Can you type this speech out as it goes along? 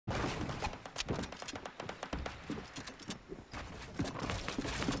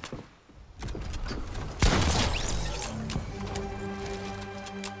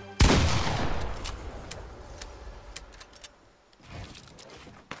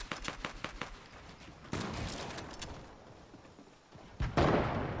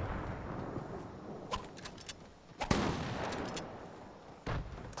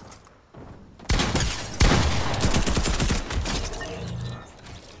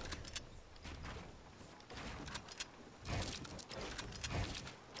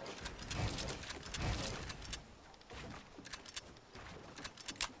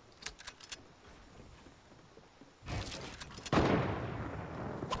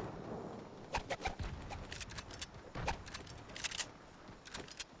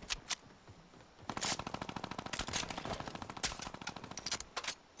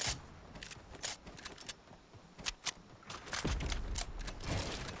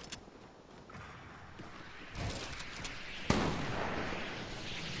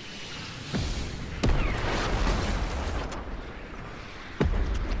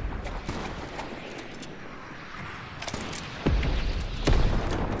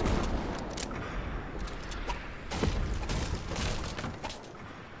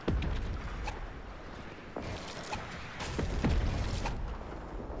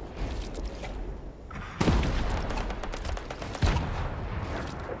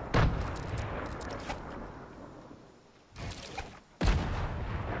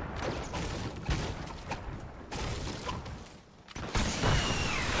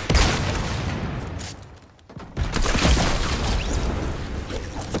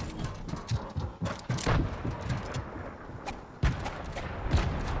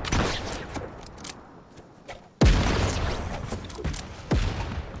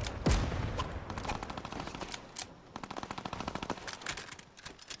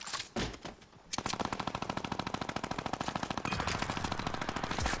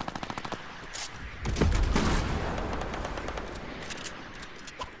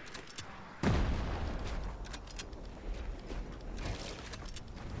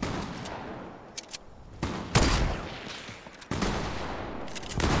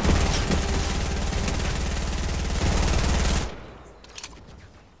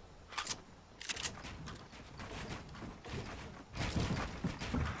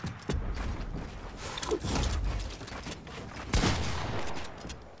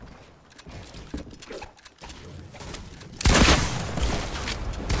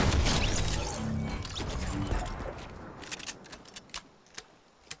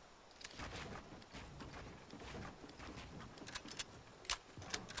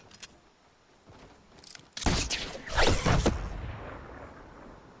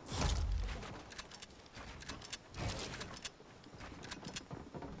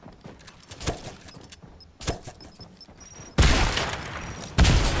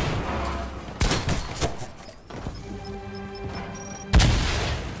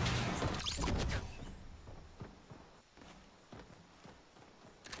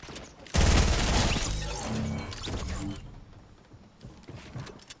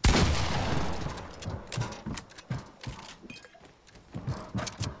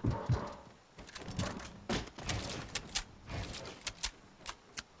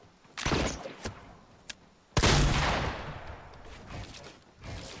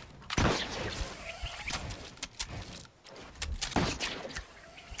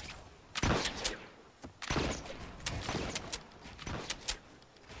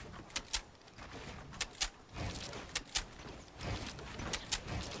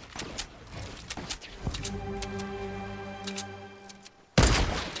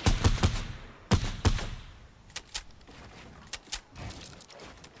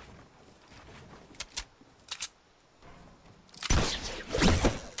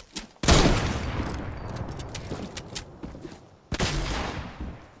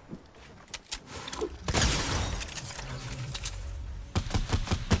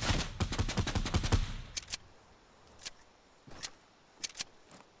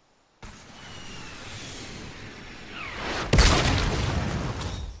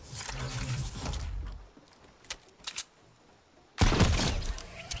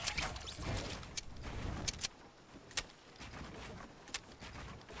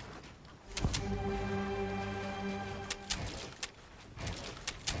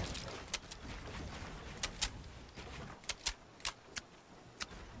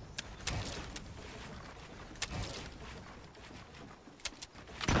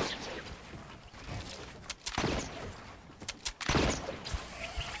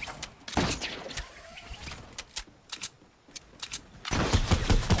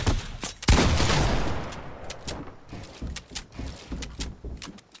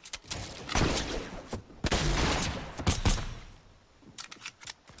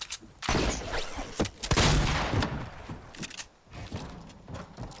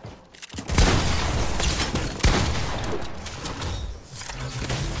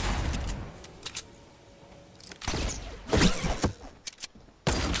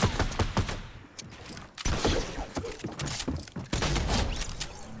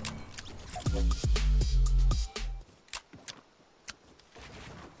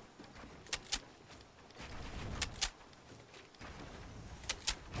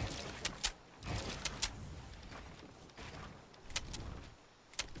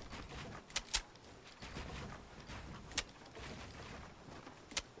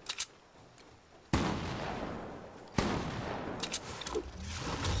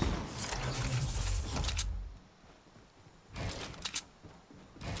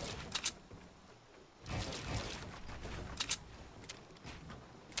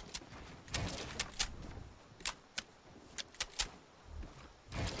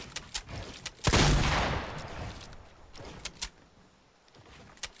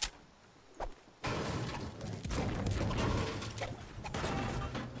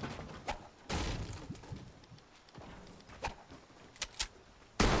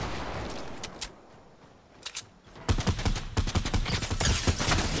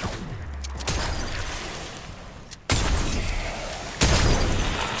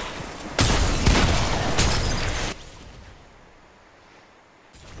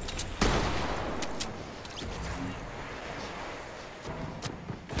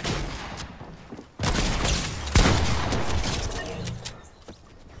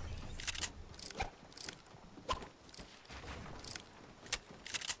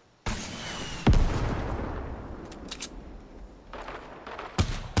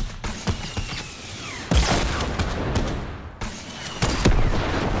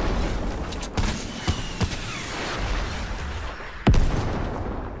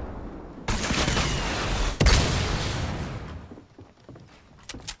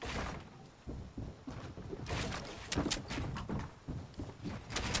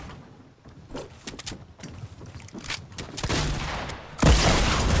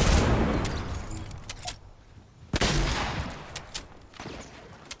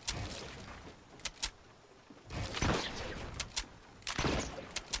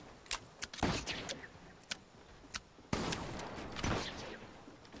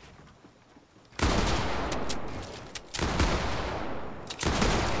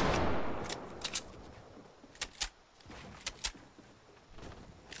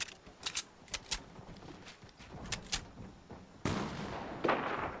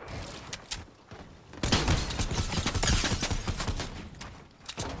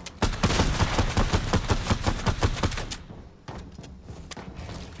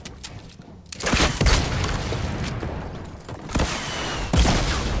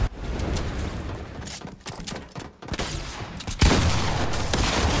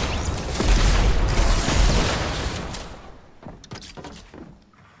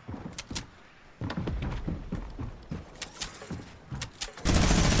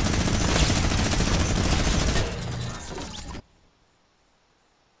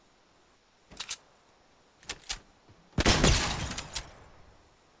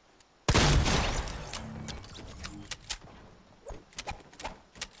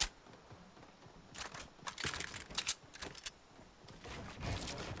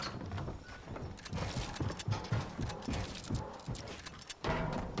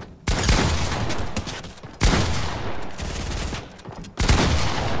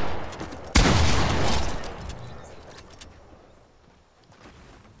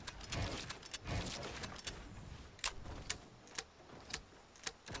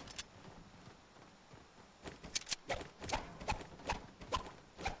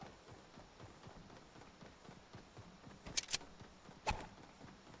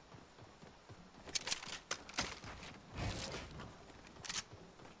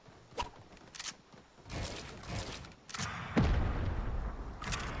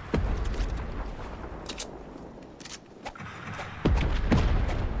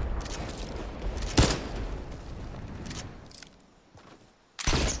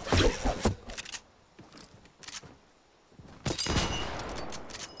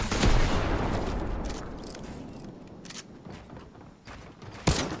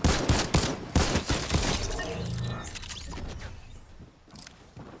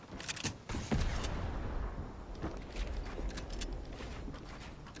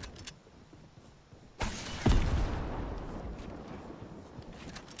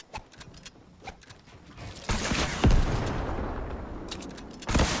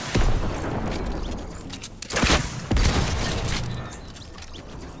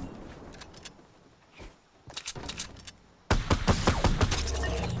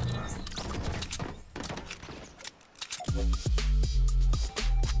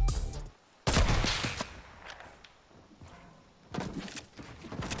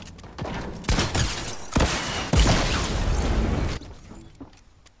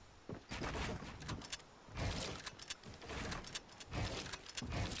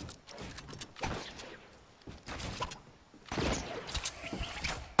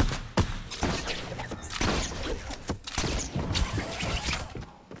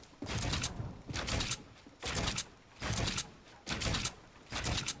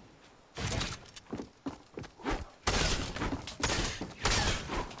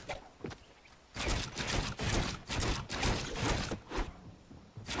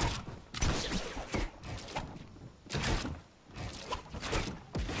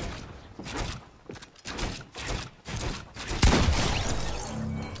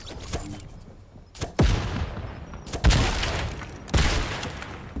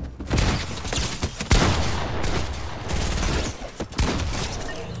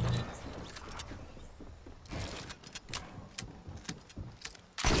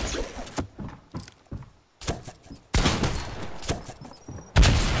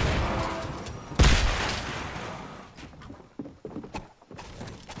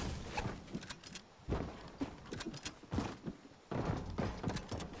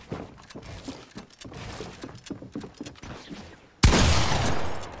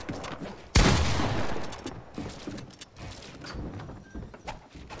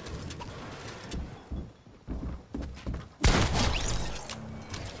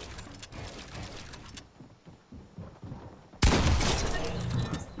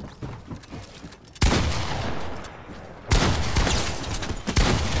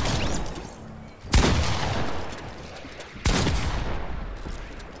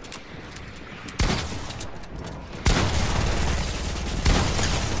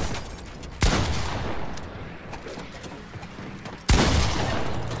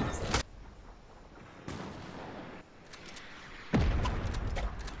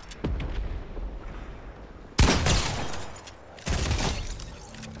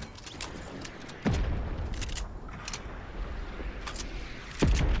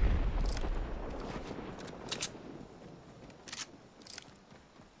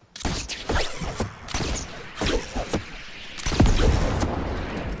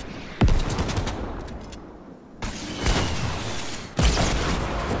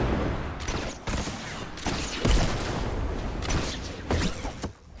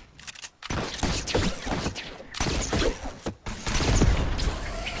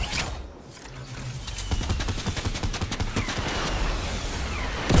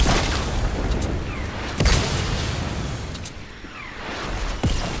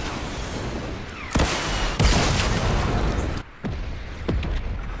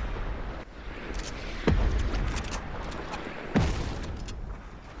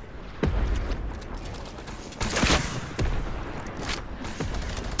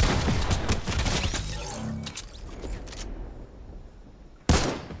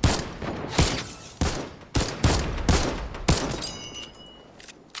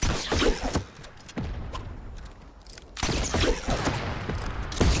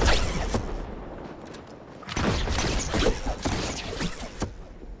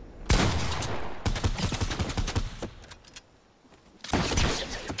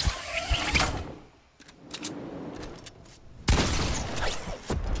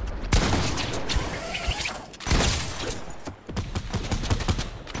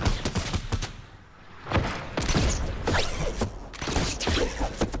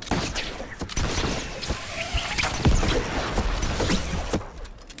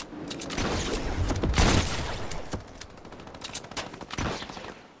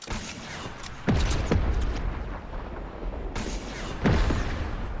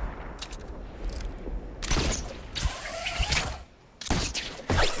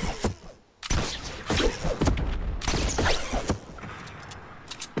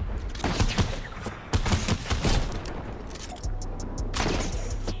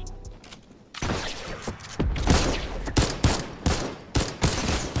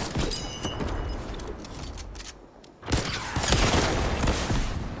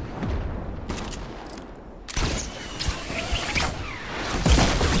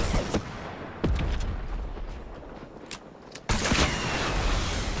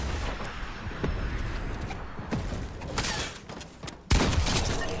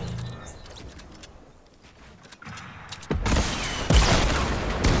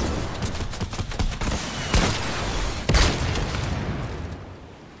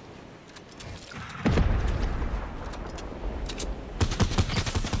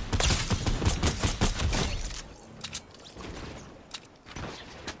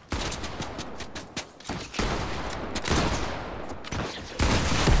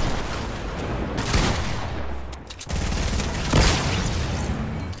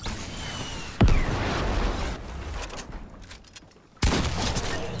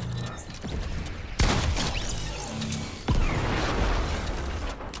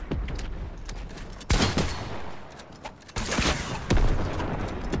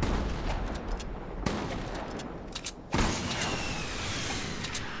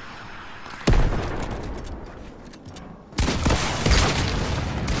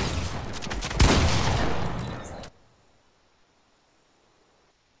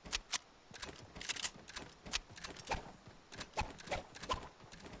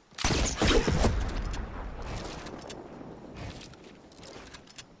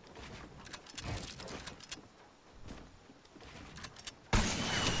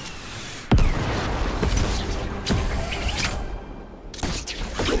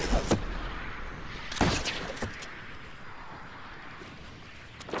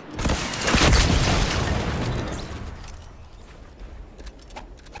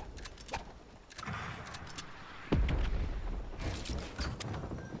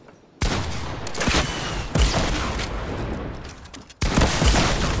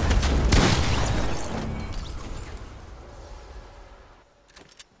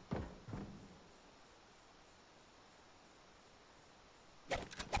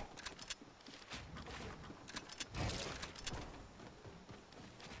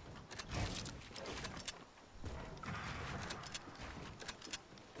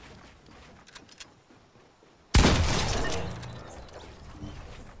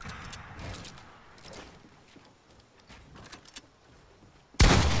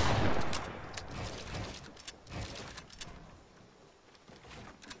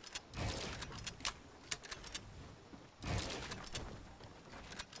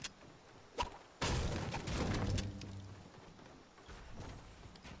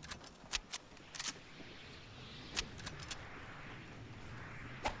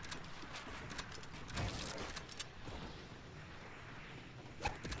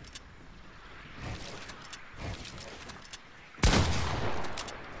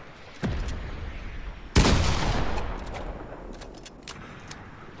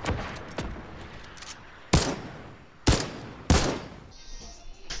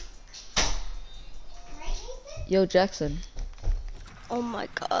Yo, Jackson. Oh my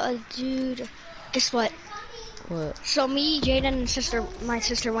god, dude. Guess what? What? So me, Jaden, and my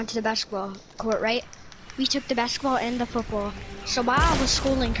sister went to the basketball court, right? We took the basketball and the football. So while I was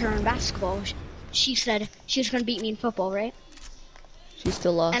schooling her in basketball, she said she was gonna beat me in football, right? She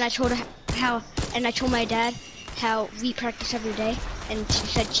still lost. And I told her and I told my dad how we practice every day, and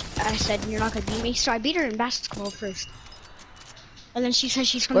I said, you're not gonna beat me. So I beat her in basketball first. And then she said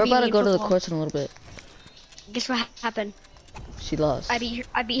she's gonna We're beat about me to in go to football. the courts in a little bit. Guess what happened? She lost. I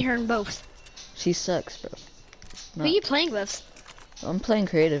beat her in both. She sucks, bro. Who are you playing with? I'm playing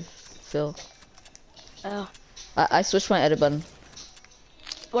creative, Phil. Oh. I switched my edit button.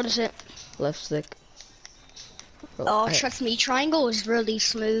 What is it? Left stick. Bro, Oh, trust me, triangle is really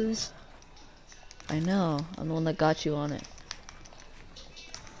smooth. I know. I'm the one that got you on it.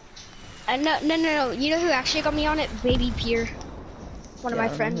 No. You know who actually got me on it? Baby Pier. One of my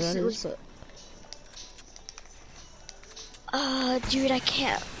friends. That is, but... Dude, I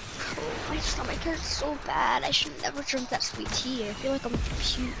can't. Oh, my stomach hurts so bad. I should never drink that sweet tea. I feel like I'm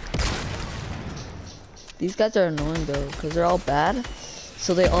puke. These guys are annoying though, because they're all bad.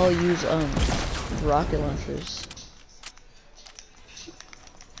 So they all use rocket launchers.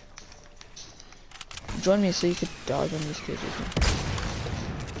 Join me so you could dodge on these kids with me.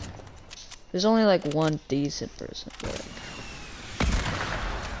 There's only like one decent person, but like...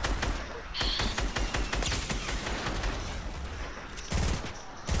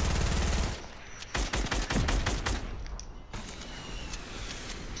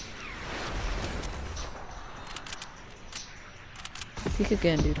 Peek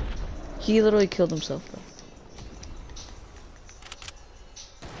again, dude. He literally killed himself, bro.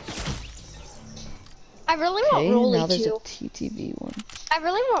 I really want Rolly now there's too. a TTV one. I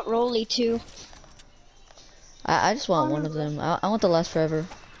really want Rolly too. I just want one of them. I want the last forever.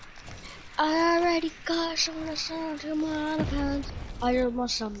 I already got some of the sound to my other pants. I just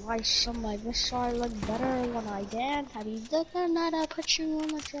want some ice on my wrist so I look better when I dance. Have you looked at night I put you on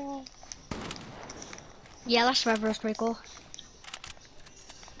the draw? Yeah, last forever is pretty cool.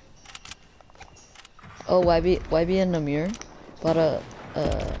 Oh, YB in the mirror bought a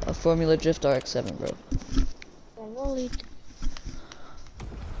Formula Drift RX-7, bro. Rolly.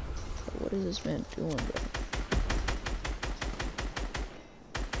 What is this man doing, bro?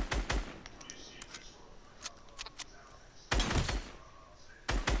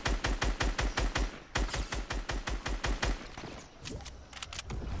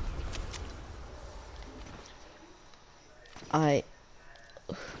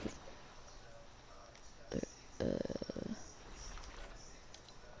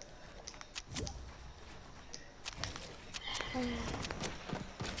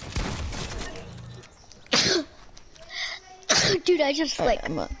 Dude, I just like I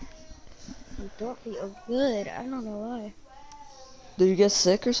don't feel good. I don't know why. Did you get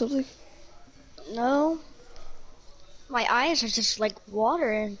sick or something? No. My eyes are just like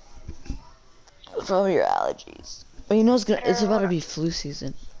watering. From your allergies. But you know it's about to be flu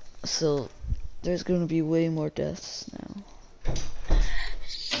season, so there's gonna be way more deaths now.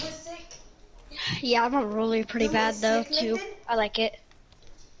 Yeah, I'm really pretty bad though too. I like it.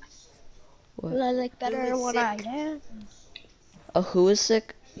 What? I like better when I dance. Oh, who is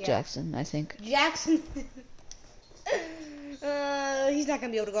sick? Yeah. Jackson, I think. Jackson. He's not gonna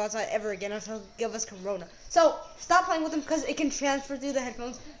be able to go outside ever again until he'll give us corona. So stop playing with him because it can transfer through the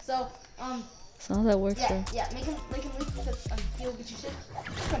headphones. So That's not how that works, bro. yeah, make him leave because he'll get you sick.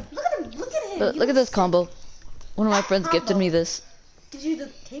 Look at him, look at him. Look at this combo. One of my friends combo. gifted me this. Gives you the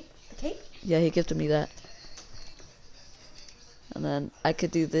cape, Yeah, he gifted me that. And then I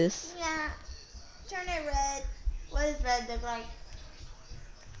could do this. Yeah. Turn it red. What does red look like?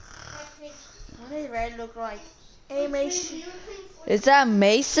 What does red look like? Hey, Mason. Is that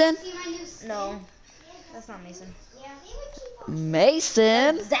Mason? No, that's not Mason.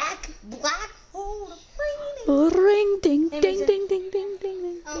 Mason? Zach Black Hole. Ring ding Hey, ding Mason. ding ding ding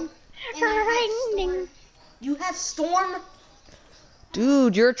ding ding. Ring ding. You have Storm?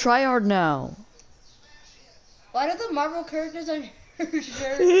 Dude, you're a tryhard now. Why do the Marvel characters on your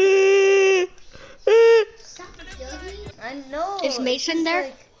shirt? I know. Is Mason there?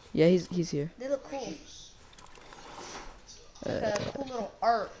 Like, Yeah, he's here. they look cool. Like a cool little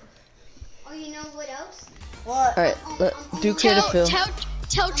art. Oh, you know what else? What? Alright, do creative Phil.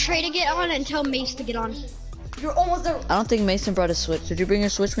 Tell Trey to get on and tell Mace to get on. You're almost there. I don't think Mason brought a Switch. Did you bring your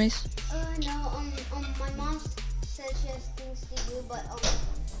Switch, Mace? No, my mom said she has things to do, but,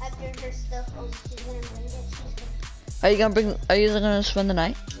 after her stuff, she's gonna bring it. Are you gonna spend the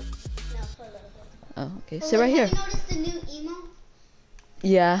night? No, for a little bit. Oh, okay. Sit right here. Have you noticed the new emo?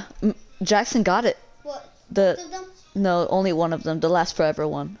 Yeah, Jackson got it. What? The Both of them? no, only one of them. The last forever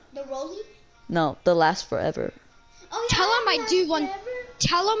one. The Rolly? No, the last forever. Oh, yeah, Tell him I that's do want. forever.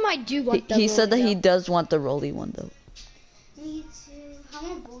 Tell him I do want the He said that Rolly, he though. does want the Rolly one though. Me too. I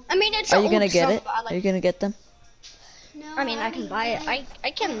want both. I mean, it's Are an you gonna old get stuff, it? but I Are like. you gonna get them? No, I mean, I can buy it. I'm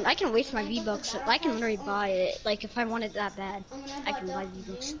I can waste my V-Bucks. I can literally buy it. Like, if I want it that bad, gonna I can buy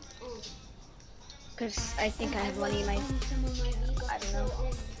V-Bucks. Because I think I have money in my. some of my V-Bucks. I don't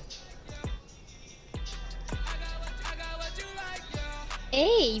know.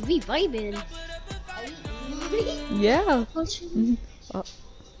 Hey, we vibing. Yeah. Mm-hmm. Oh,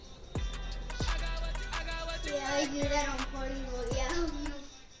 Yeah, I do that on party mode. Yeah.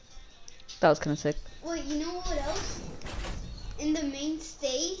 that was kind of sick. Wait, you know what else? In the main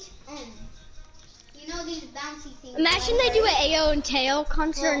stage, you know these bouncy things. Imagine they do an AO and Tail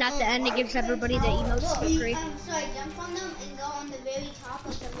concert, and at the end it gives everybody the emotes for free. So I jump on them and go on the very top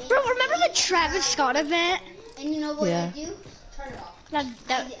of the main Bro, remember the stage, Travis Scott event? and you know what Yeah. I do? Turn it off.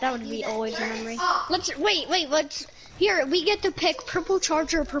 That would be always a memory. Let's let's here we get to pick purple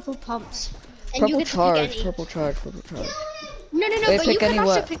charge or purple pumps. And you Purple get to charge, pick any. purple charge, purple charge. No, Wait, but pick you can any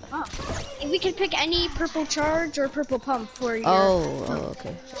also what? pick pump. We can pick any purple charge or purple pump for your. Oh,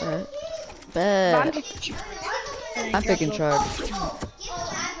 okay. Alright. But I'm Bet. picking charge. I'm picking charge.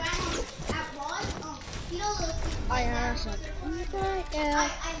 Yeah.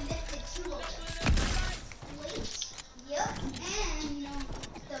 I lifted 2 of them. Weights. Yep. And you know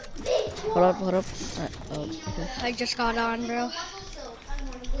the big Hold up, hold up. Alright, oh, okay. I just got on, bro.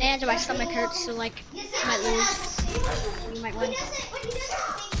 And my stomach hurts, so like, I might lose. You might win.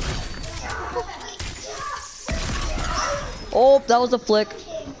 Oh, that was a flick.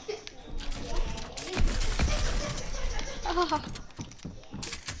 Oh.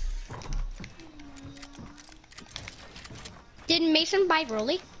 Did Mason buy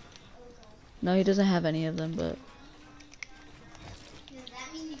Rolly? No, he doesn't have any of them, but Does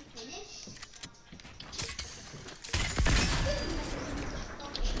that mean you finished?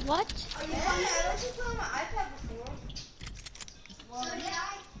 What? I was just on my iPad before. So did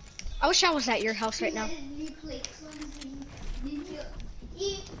I. I wish I was at your house right now.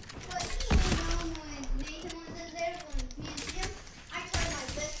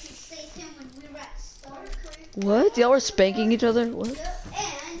 what? Y'all were spanking each other? What?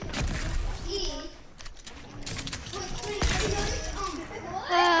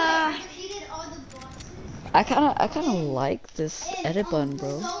 I kinda like this edit button,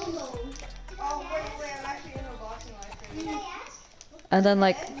 bro. Oh, wait, I'm actually in a boxing live stream. And then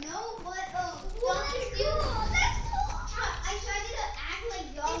like, No, but that's cool. I tried to act like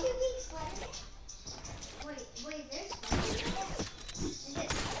y'all. Wait, there's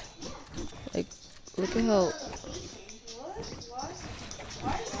like, look at how,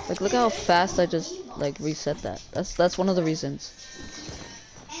 What? like, look how fast I just like reset that. That's one of the reasons.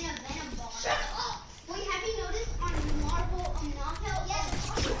 and a venom ball. Shut up! Wait, have you noticed on Marvel Knockout? Yes.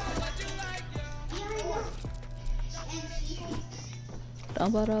 Yeah, I know. And people.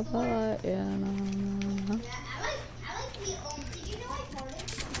 Yeah, no. Yeah, I like the did you know I farted?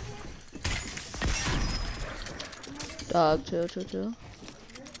 Dog, chill. Sir.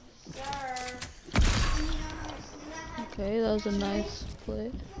 And you know how Okay, that was a nice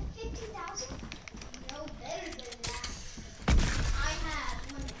play. 50,000? No better than that. I have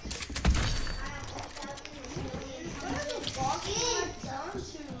 10,000.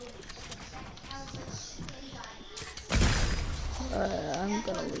 I'm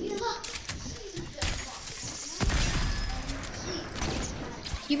gonna leave.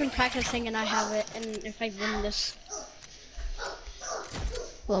 You've been practicing and I have it, and if I win this,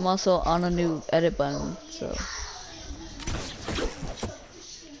 Well, I'm also on a new edit button, so.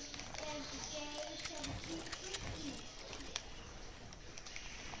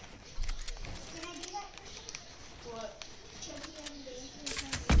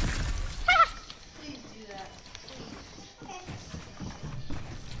 Please do that.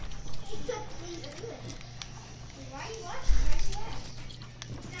 Why are you watching? Where's she at?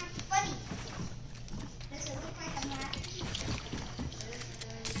 It's not funny. Does it look like I'm happy?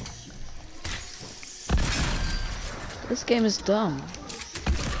 This game is dumb.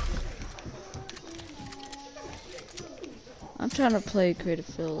 I'm trying to play creative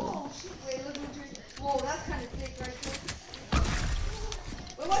fill though. Wait, look what you're. Whoa, that's kind of thick right there.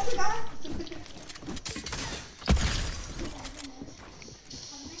 Wait, what's the guy?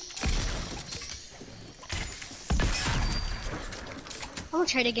 I'm gonna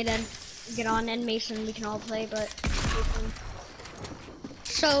try to get on, and Mason, we can all play, but.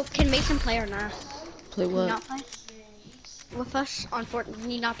 So, can Mason play or not? Play Can he what? not play? With us on Fortnite? Can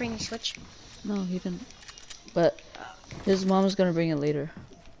he not bring a Switch? No, he didn't. but his mom's gonna bring it later.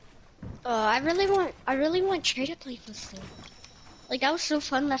 I really want Trey to play football. Like that was so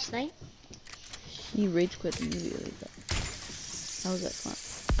fun last night. He rage quit immediately. But how was that fun?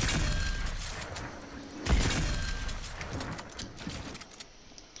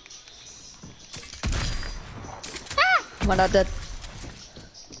 Am I not dead?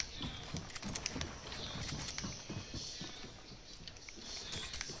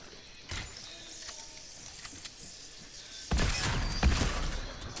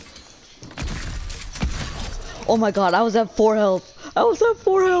 Oh my god, I was at 4 health. I was at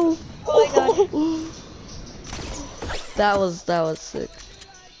 4 health. Oh my god. That was sick.